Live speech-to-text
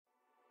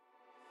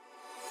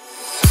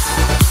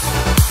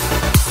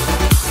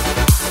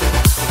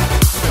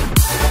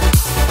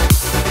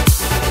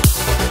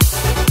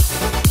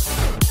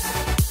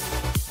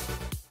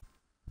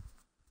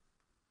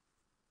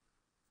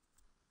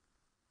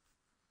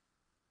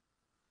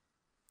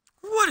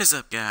What is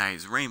up,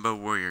 guys? Rainbow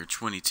Warrior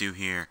 22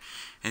 here,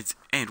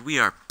 and we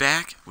are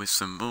back with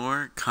some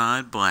more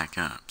COD Black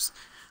Ops.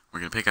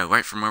 We're gonna pick up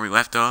right from where we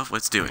left off.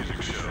 Let's do it. I'm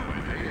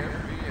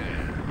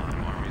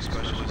Army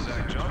Specialist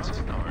Zach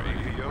Johnson. Our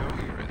APO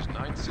here is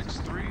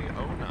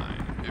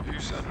 96309. If you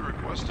send a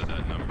request to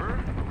that number,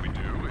 what we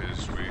do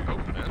is we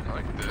open it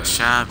like this.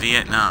 Shah,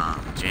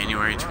 Vietnam,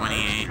 January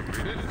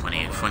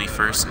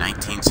 21st,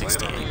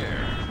 1968.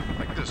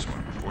 Like this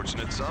one.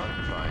 Fortunate Son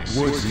by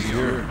Woods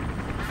here.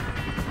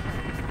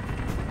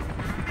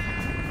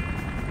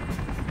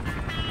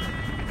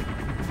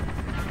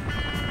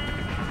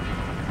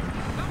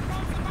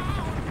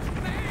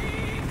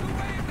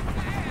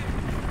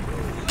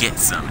 Get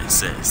some, it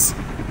says.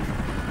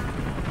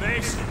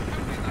 Mason,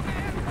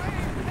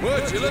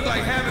 Woods, you look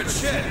like having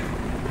shit.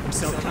 I'm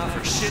selling out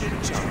for shit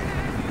and junk.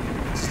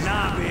 It's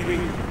not, baby.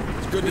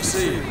 It's good to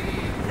see you.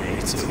 Me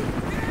too.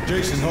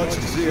 Jason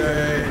Hudson,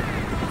 CIA.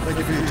 Thank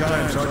you for your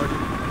time, Sergeant.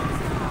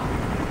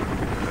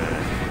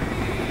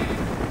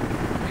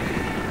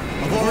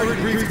 I've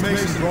already briefed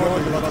Mason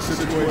broadly about the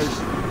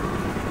situation.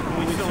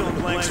 We fill in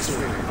the blanks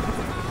for you.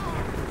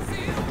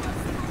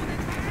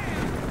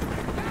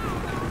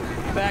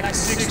 Back in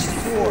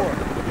 '64,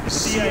 the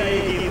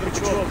CIA gave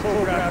control of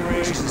covert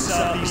operations in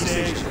Southeast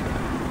Asia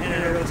and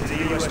it over to the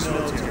U.S.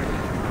 military.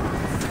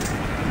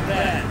 From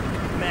that,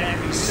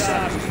 Magnum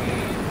stopped.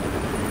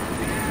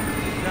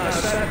 Now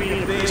it's time to be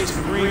in the base of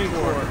the Marine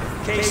Corps.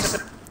 Case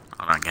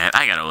Hold on, guys.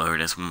 I gotta lower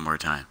this one more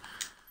time.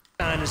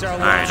 is our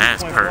Alright,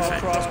 that's launching point for all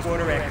perfect.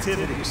 cross-border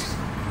activities,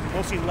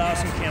 mostly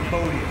Laos and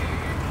Cambodia.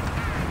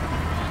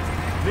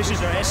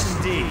 Missions are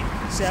S&D,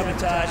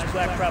 sabotage,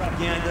 black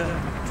propaganda,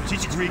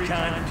 strategic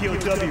recon, and POW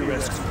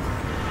rescue.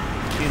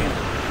 You know,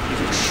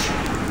 these are shit.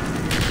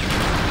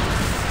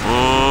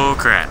 Oh,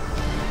 crap.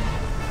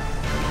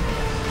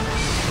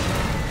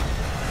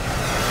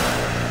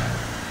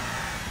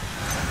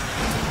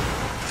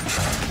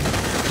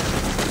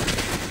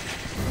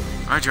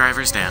 Our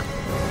driver's down.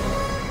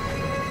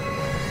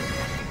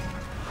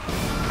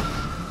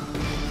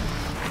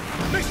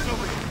 Mason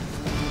over here!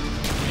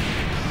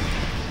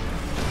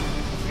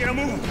 We gotta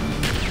move!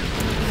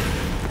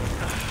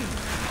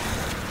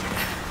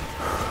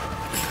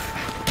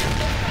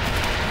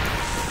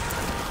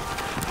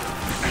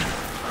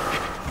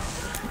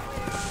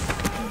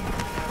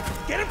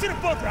 Get him to the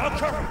bunker, I'll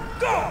cover him.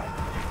 Go!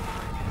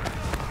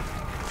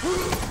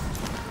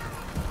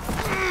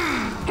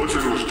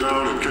 Hudson was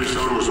down and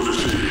K-Town was under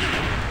siege.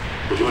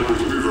 But like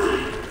with Weaver,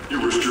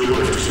 you risked your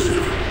life to save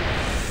him.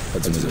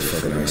 Hudson was a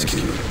fucking ice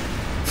cube.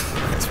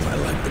 That's why I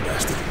like the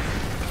bastard.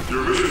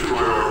 Your mission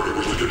priority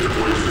was to get to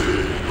Blaze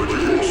City, but you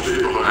all stayed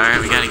behind.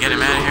 Alright, we gotta get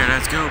him out of here.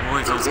 Let's go,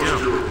 boys. Let's That was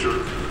go. your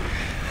objective.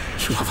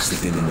 You obviously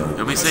didn't know.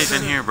 You'll be safe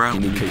in here, bro. He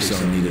knew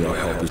K-Town needed our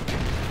help.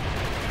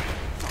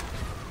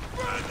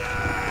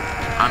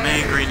 I'm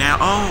angry now.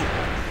 Oh!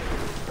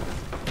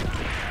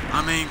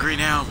 I'm angry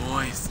now,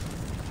 boys.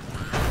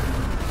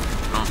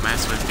 Don't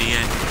mess with me.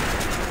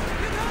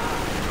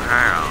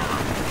 Girl.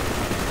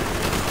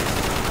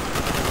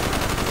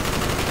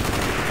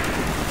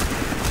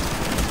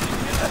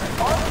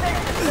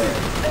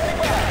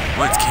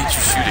 What? Can't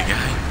you shoot a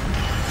guy?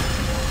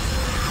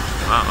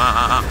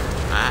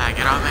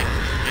 Get off me.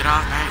 Get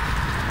off me.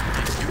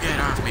 You get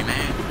off me,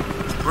 man.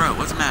 Bro,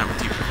 what's the matter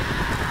with you?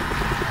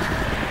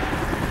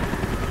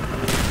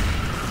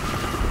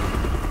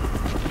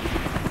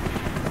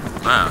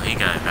 Well, he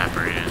got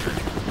evaporated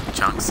into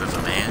chunks of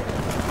a man.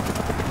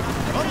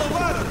 On the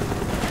ladder!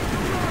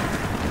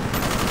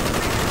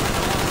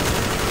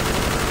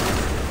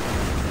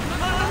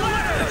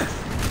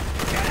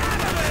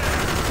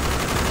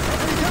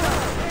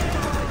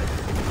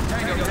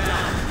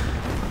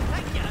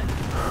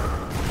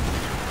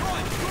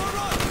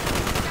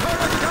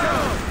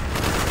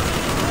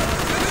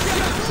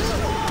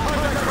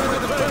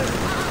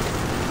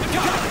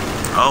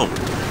 Oh,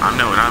 I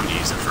know what I'm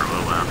using for a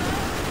little while.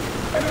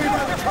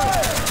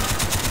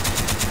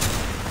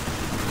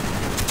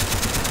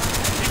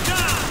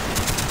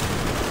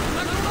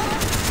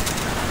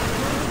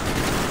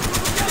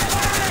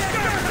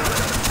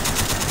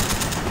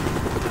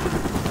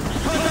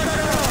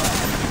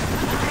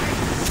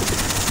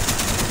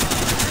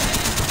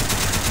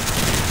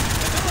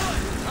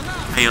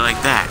 How you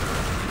like that?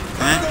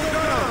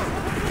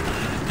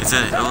 Huh? Is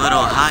it a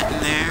little hot in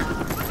there?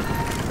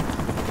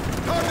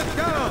 Target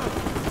down!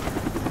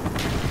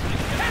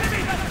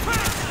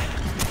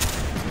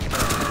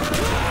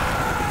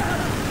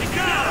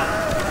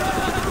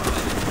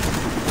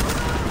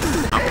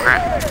 Oh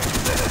crap.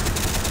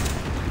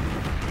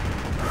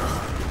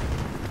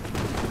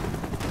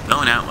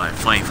 Going out like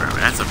flamethrower,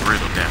 that's a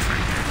brutal death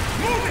right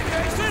there. Move it,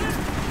 Mason!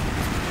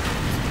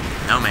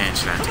 No man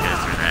should have to go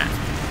through that.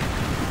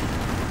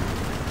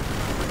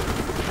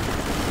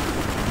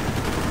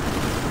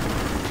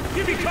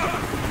 Give me cover!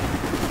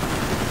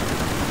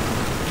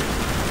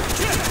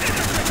 Just hit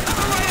him!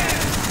 Cover my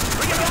ass!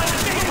 Bring it on!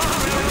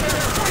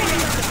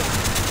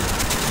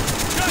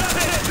 Just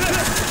hit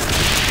this!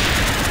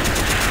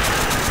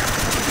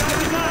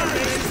 Guys in line,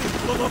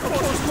 Mason! Look,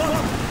 force low!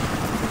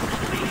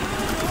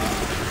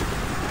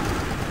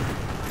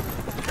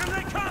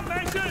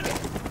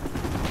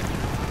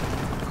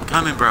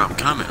 Coming, bro.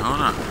 Coming.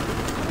 Hold on.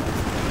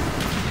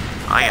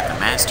 Oh, I got the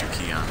master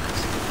key on this.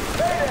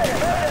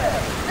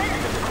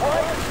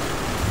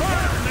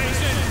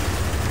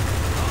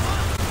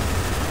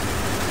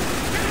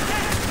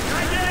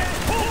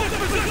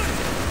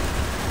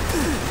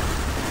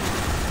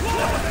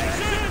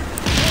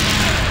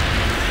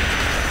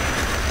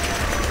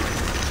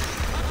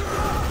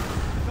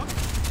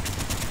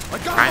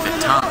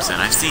 Private Thompson.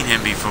 I've seen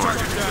him before.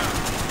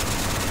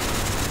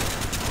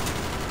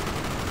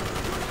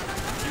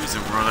 He was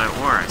in World at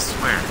War, I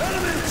swear.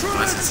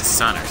 Unless it's his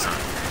son or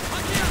something.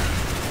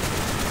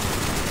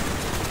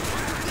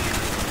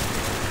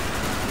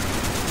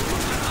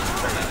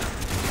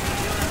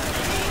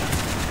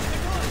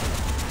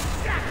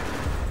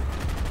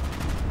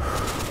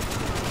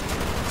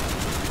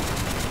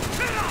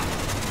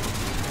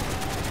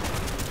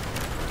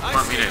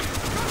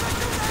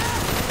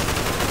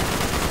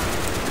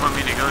 Want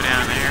me to go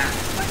down there?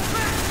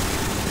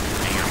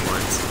 Hang on,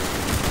 woods.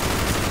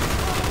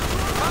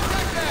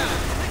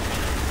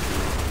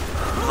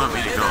 You want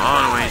me to go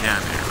all the way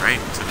down there, right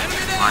to the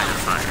line of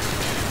fire?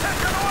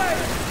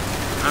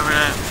 Cover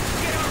that.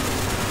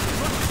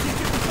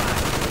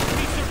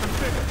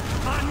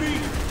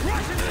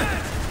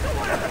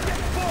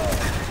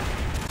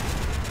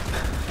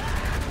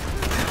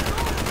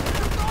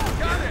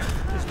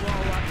 This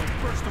wall rock will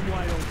burst them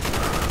wide open.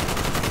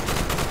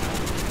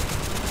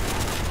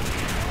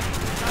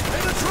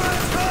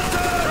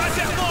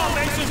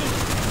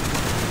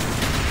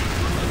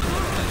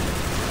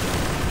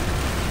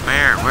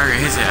 Where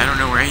is it? I don't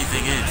know where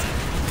anything is.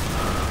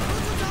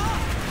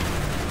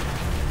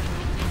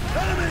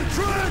 Enemy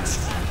trench!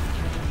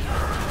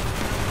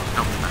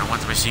 Nope, I don't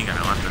want the machine gun,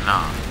 I want the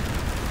knob.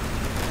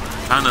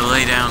 Time to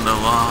lay down the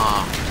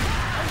law.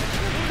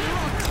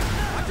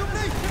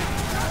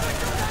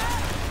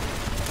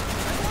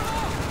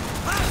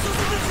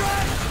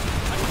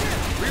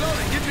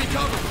 Reloading, give me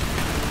cover!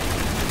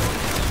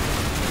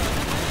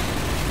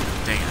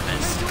 Dang, I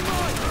missed.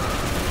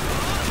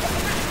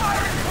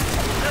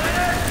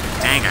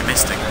 Dang, I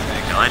missed it.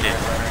 No, I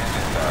didn't.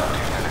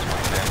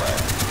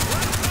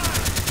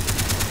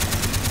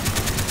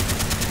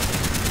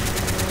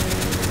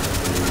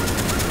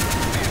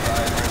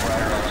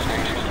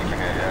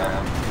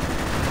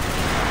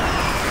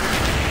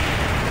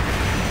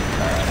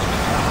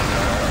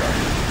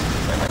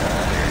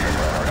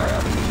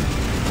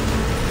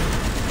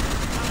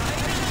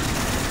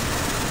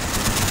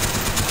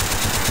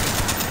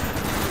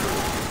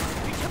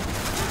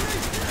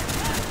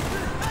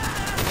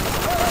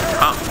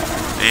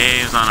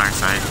 He was on our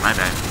side. My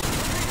bad.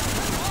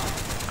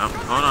 Oh,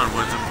 hold on,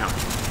 Woods. I'm coming.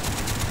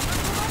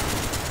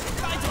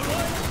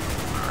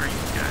 Where are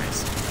you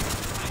guys?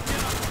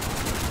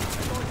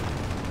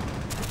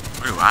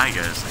 Where do I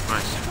go is the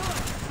question.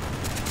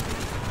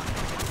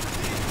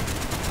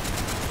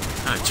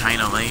 Is that a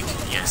China Lake?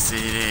 Yes,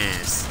 it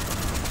is.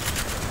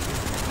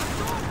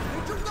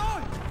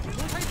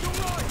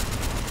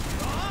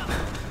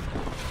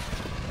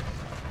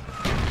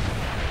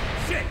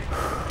 Shit!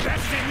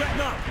 Bastards ain't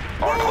letting up!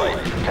 On plate,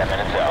 10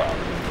 minutes out.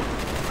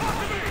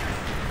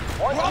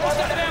 We're almost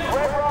out of ammo!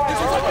 There's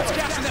a weapons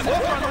cache in that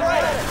bunker on the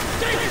right!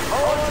 Dang it!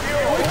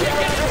 We can't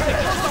get it! They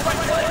closed the right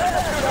plate!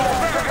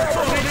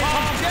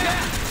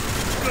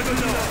 Good to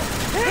know!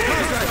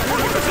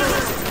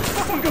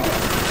 Fucking go!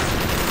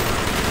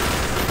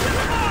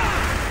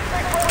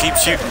 Keep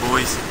shooting,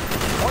 boys.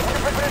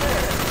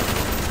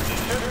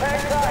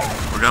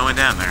 We're going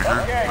down there,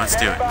 huh? Let's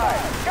do it.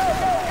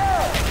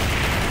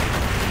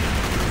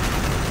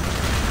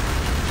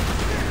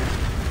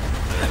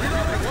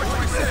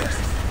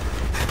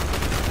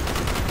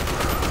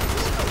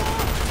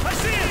 I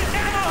see it!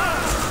 Ammo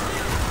house!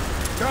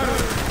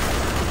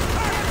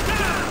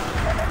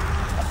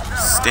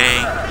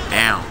 Stay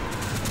down.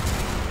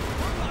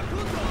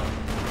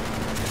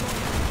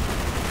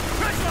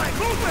 Trenchline,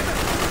 movement!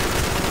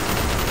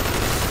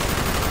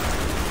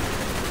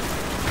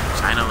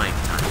 China Lake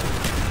time.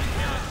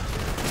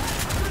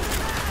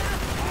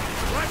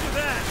 Roger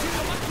that!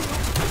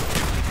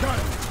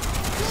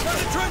 Got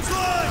the trench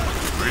line!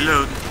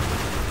 Reloading.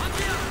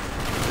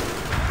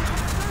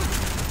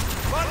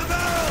 By the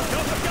barrel!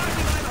 Kill the guy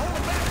behind, hold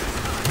him back!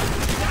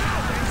 Now,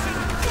 Mason!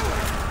 Do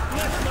it!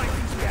 Let's light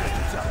these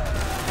bastards up!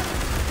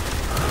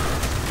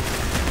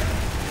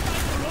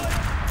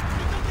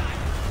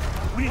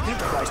 We need to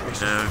improvise, Mason.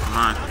 So, come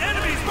on.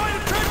 Enemies by the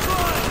trench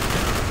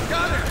line!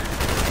 Got it!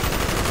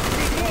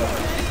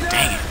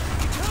 Dang it.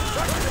 Trench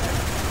line!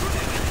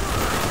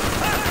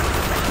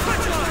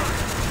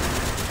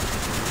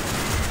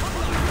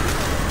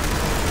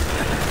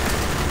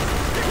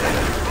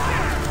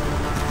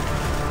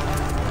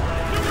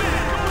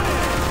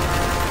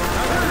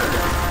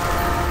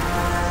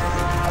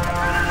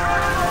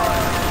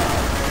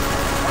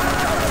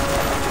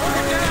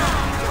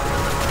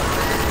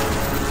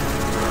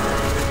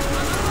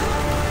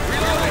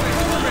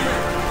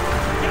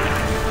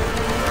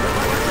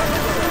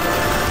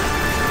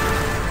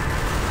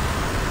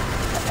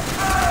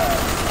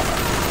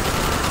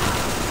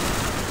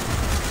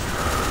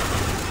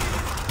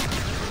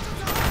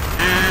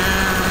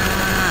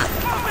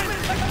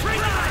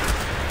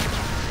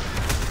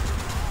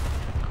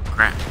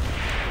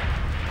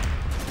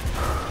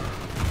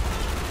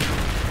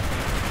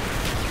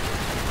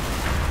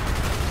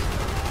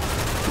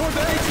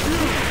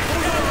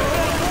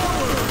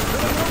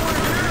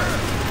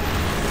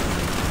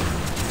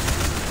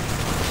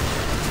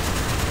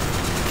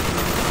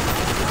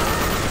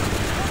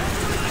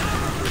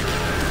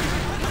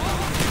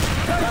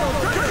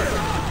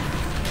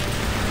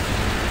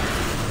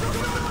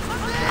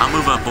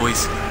 up,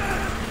 boys.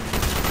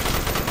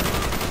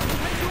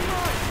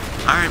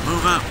 Alright,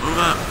 move up, move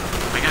up.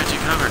 I got you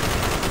covered.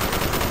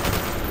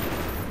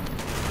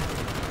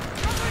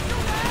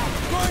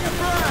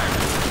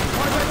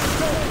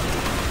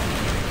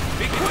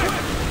 Be quick!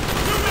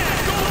 Two men,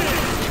 go in!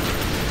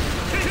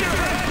 Keep your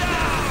head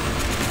down!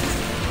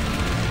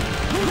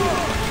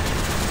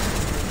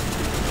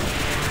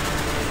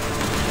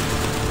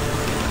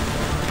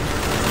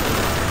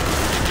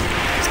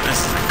 This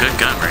is a good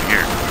gun right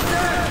here.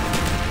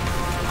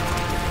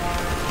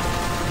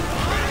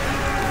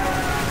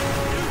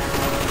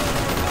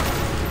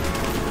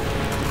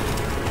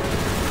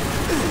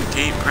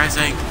 Keep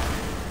pressing.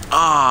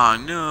 Oh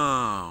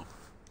no.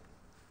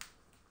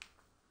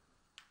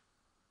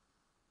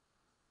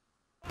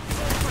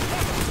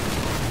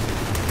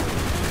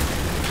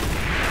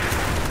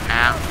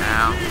 Ow,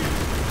 ow.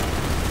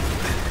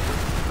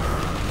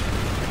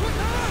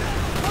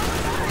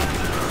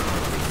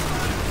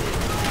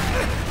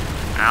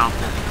 Ow.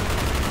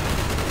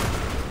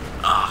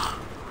 Ugh.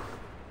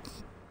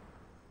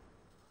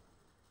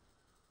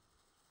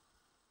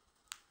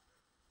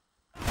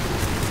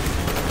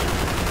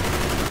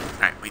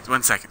 Alright, wait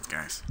 1 second,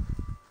 guys.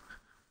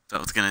 That's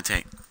all it's gonna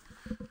take.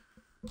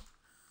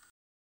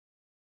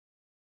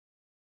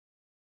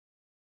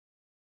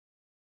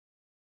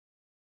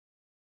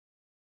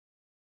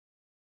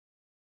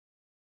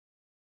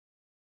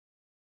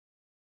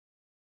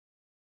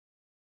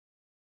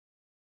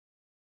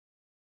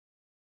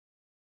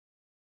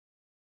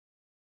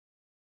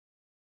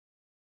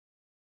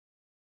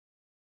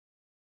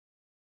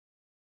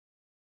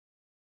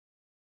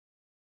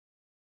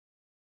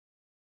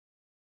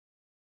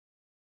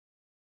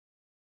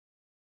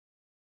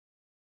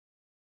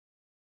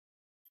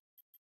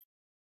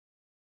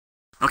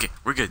 Okay,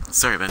 we're good.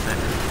 Sorry about that.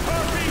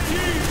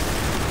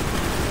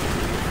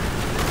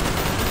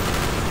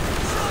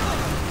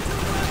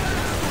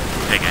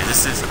 Hey guys,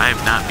 I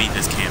have not beat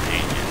this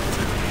campaign yet.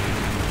 So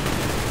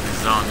this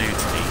is all new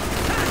to me.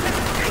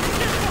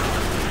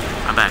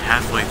 I'm about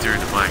halfway through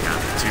the Black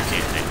Ops 2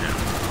 campaign now.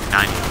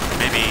 90,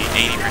 maybe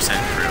 80%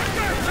 through it.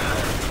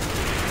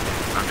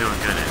 I'm doing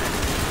good at it.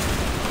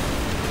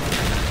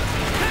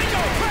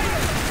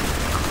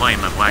 I'm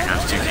playing my Black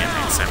Ops 2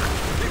 campaign 7.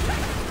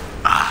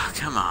 Ah,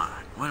 come on.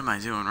 What am I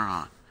doing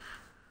wrong?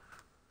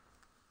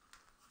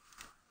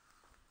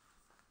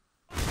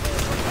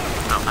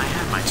 Oh, I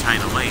have my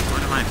China Lake.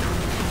 What am I doing?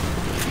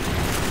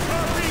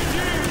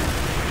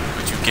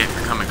 What you get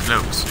for coming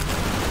close?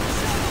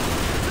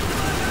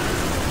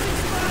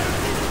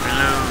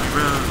 Reload,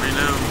 reload,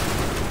 reload.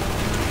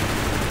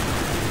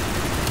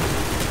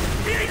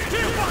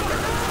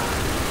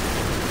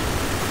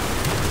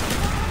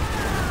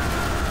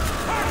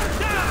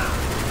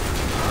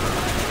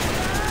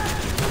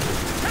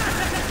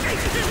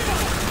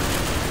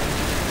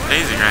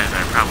 Laser guys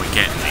are probably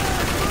getting me.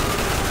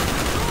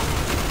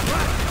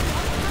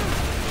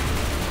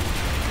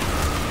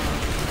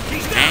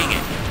 Dang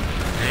it.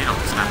 They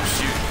don't stop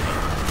shooting me.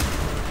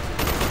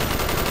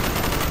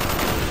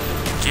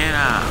 Get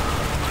up.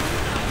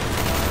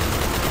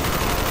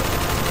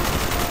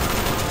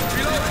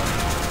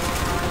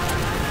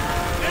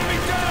 Enemy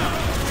down!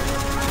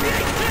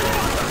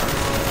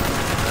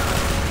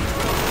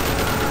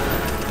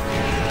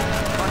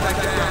 Contact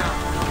down!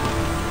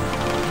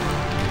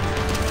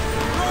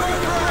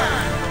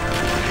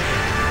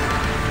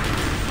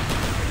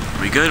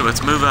 We good?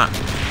 Let's move up.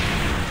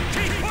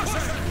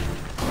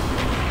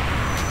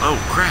 Oh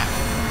crap.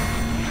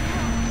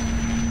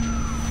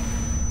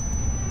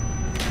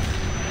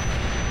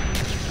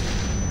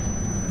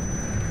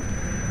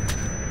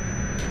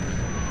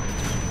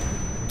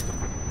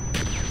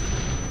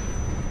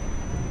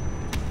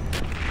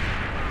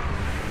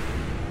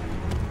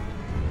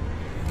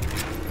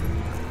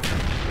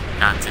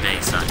 Not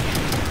today, son.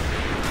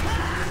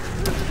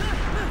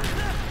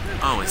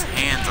 Oh, his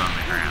hand's on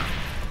the ground.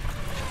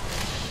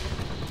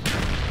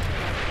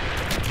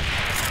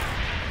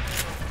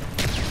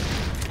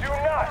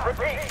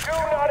 Repeat, do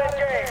not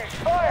engage.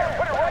 Fire!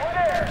 Put it right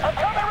there! I'm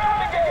coming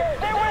around again!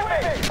 Stay with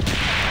me!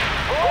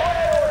 Law and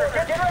order!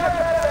 Get your ass out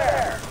of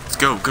there! Let's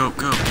go, go,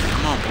 go.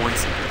 Come on,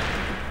 boys.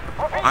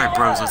 Alright,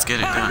 bros, let's get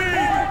it done.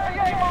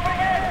 RCA moving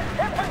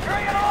in!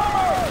 Infantry and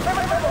armor! There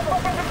was a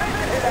fucking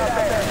division hit out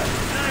there!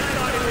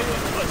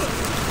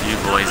 You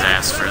boys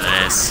asked for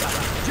this.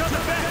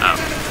 Oh,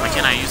 why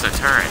can't I use a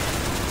turret?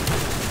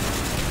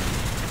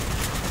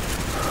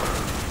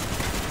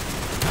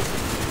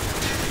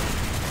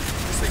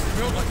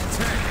 Built like a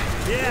tank.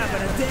 Yeah,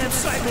 but a damn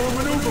sight more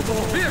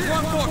maneuverable. Vehicle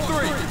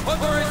 143,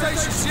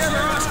 authorization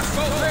Sierra Oscar,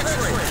 both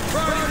X-ray.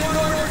 Priority 1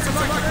 order to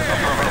my command.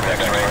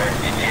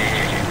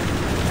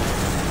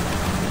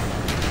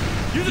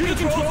 Use the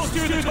controls to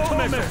the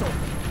total missile.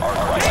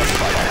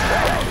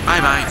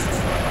 Bye-bye.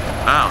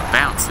 Oh, it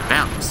bounced. It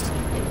bounced.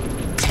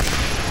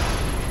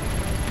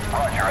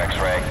 Roger,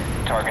 X-ray.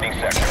 Targeting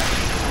sector.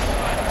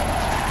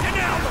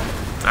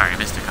 Sorry, I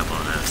missed a couple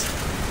of those.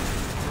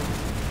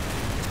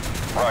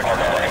 Roger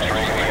that,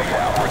 X-ray.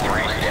 Tower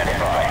 3 standing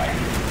by.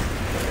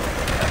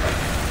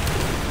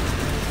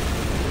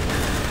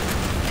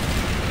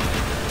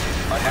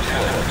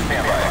 Understood.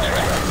 Stand by,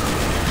 X-ray.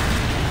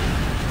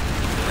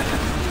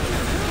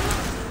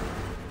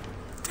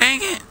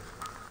 Dang it!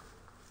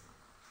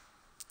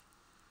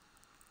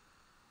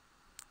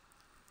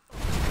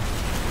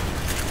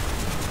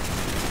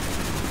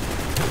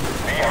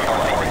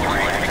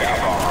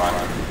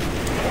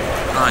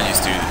 I'll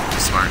just do the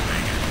smart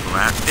thing and go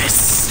at this.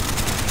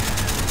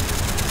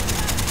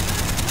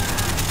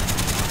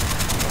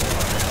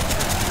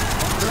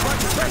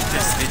 Like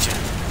this, did you?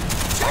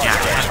 Yeah, I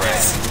had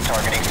this.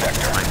 Targeting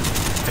sector. My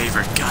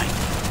favorite gun.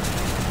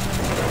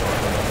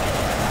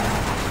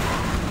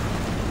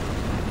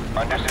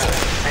 Understood.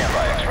 Stand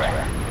by, X-ray.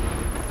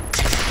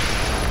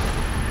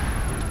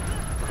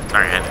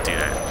 Sorry, I had to do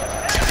that.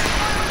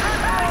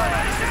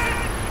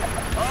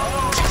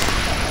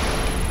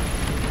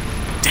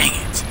 Dang it.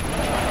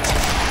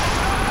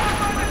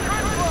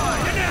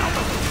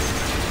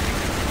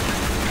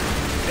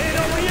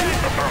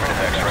 Affirmative,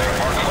 X-ray.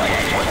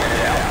 RTH 1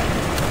 minute out.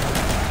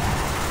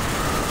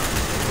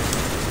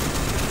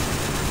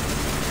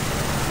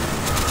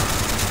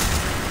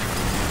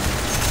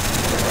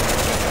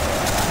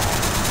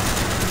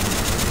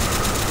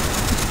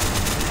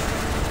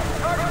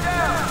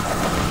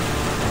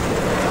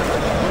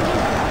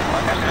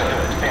 Understood.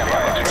 Stand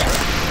by, X-ray.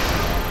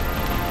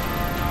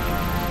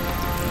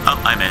 Oh,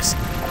 I missed.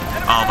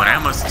 Oh, but I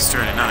almost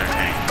destroyed another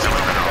tank. That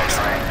would have been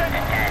awesome.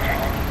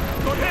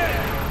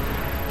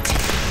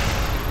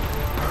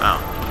 Oh.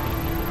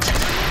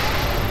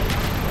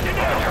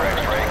 Roger,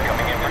 X-ray.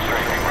 Coming in for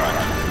strafing run.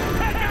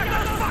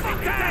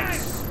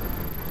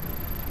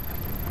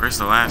 Where's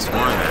the last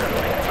one then?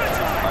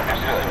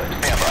 Understood.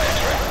 Stand by,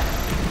 X-ray.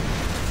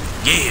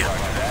 Yeah!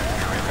 Roger that.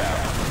 You're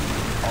inbound.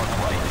 On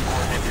flight.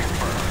 Coordinate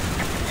confirmed.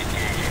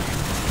 Engaging.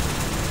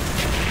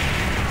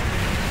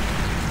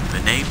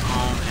 The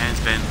napalm has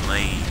been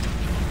laid.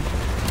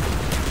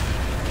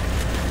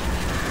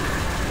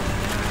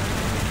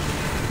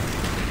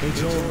 Hey,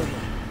 Joel.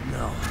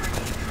 No.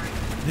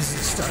 This is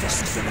the start of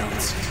something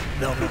else.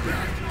 They'll be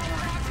back.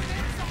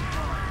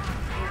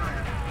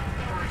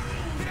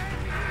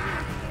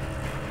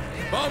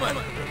 Bowman!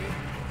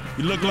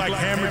 You look like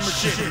hammered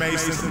shit,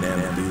 Mason. Man,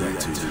 I do that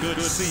too. Good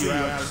to see you,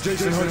 Alex.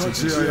 Jason Hudson,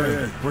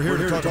 CIA. We're here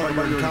to talk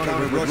about your encounter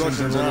with Russians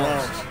and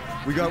Laos.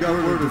 We got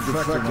word of the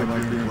defector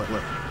might be in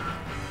play.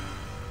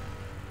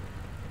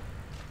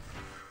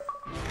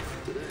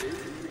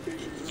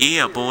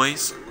 Yeah,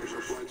 boys.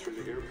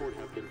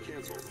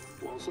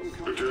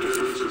 The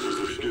genesis is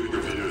the beginning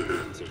of the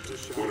end.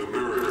 When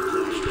America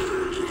really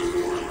started to the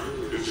war,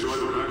 inside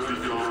the Nazi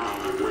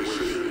compound in Way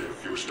City,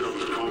 you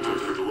established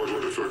contact with the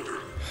Russian defector.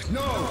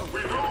 No! We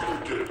know you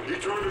did. He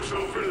turned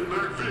himself in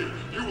MacV.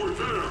 You were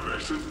there,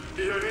 Mason.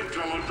 He had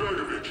intel on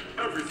Dragovich.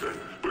 Everything.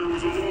 But it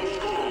was a lost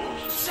cause.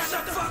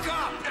 Shut the fuck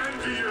up!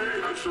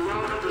 NVA had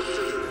surrounded the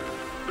city.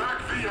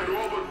 MacV had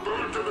all but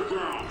burned to the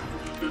ground.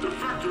 The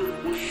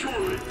defector was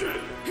surely dead.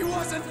 He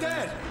wasn't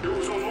dead! It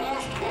was a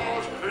lost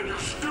cause, and you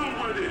still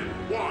went in.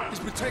 Why? His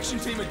protection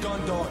team had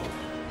gone dark.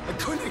 I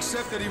couldn't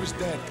accept that he was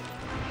dead.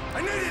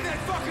 I needed that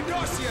fucking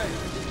dossier!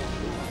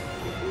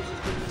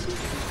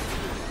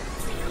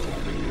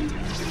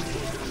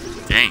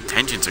 Dang,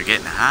 tensions are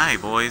getting high,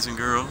 boys and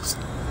girls.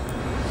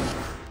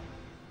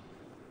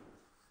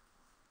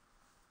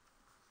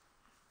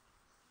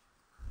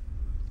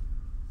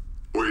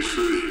 Way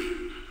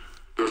City.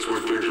 That's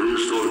when things really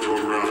started to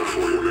unravel for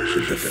you,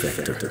 Mason.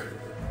 Defector.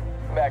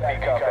 MacV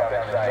compound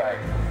in sight.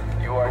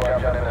 You are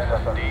jumping into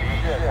some deep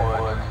shit,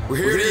 Woods. We're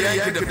here to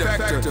yank the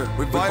defector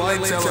with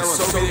violent intel on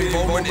Soviet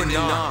involvement in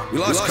Nam. We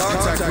lost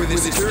contact with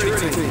his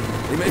security team.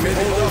 They made me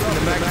hold off in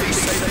the MacV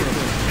safe room.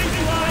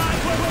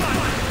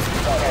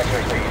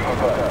 X-ray team,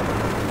 hook up.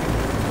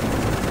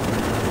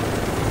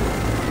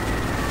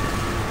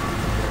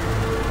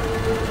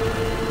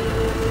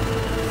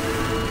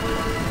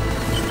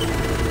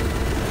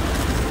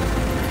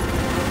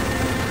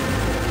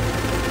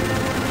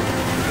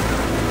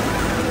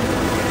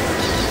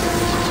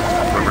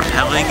 We're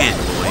repelling it,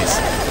 boys.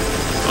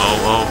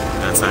 Oh,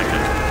 that's not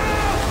good.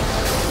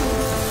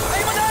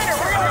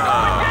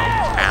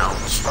 Oh,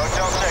 ouch.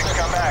 Hotel 6,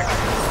 come back.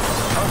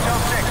 Hotel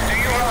 6, do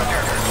you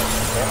roger?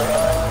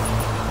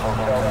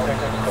 Hotel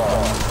 6 is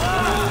gone.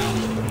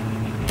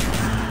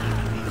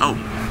 Oh,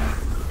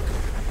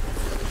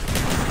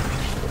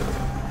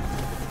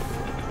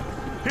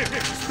 Here,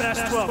 Spass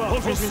 12,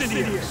 hold your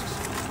incendiaries.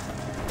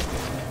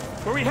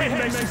 Where we heading,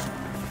 Mason?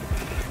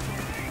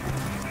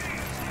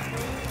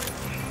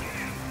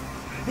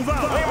 Move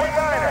out! I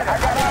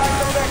got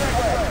eyes on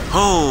that way.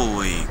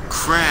 holy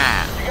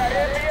crap. You got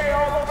NBA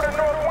all over the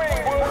north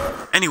wing,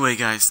 Woods. Anyway,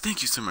 guys,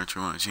 thank you so much for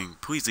watching.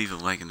 Please leave a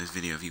like in this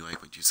video if you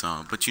like what you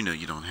saw, but you know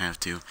you don't have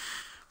to.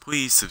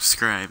 Please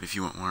subscribe if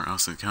you want more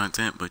awesome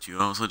content, but you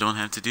also don't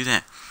have to do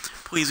that.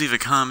 Please leave a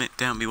comment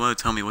down below,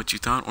 tell me what you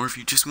thought, or if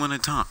you just want to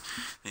talk.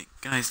 Hey,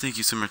 guys, thank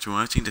you so much for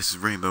watching. This is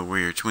Rainbow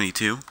Warrior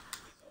 22.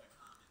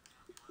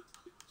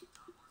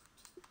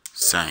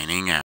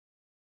 Signing out.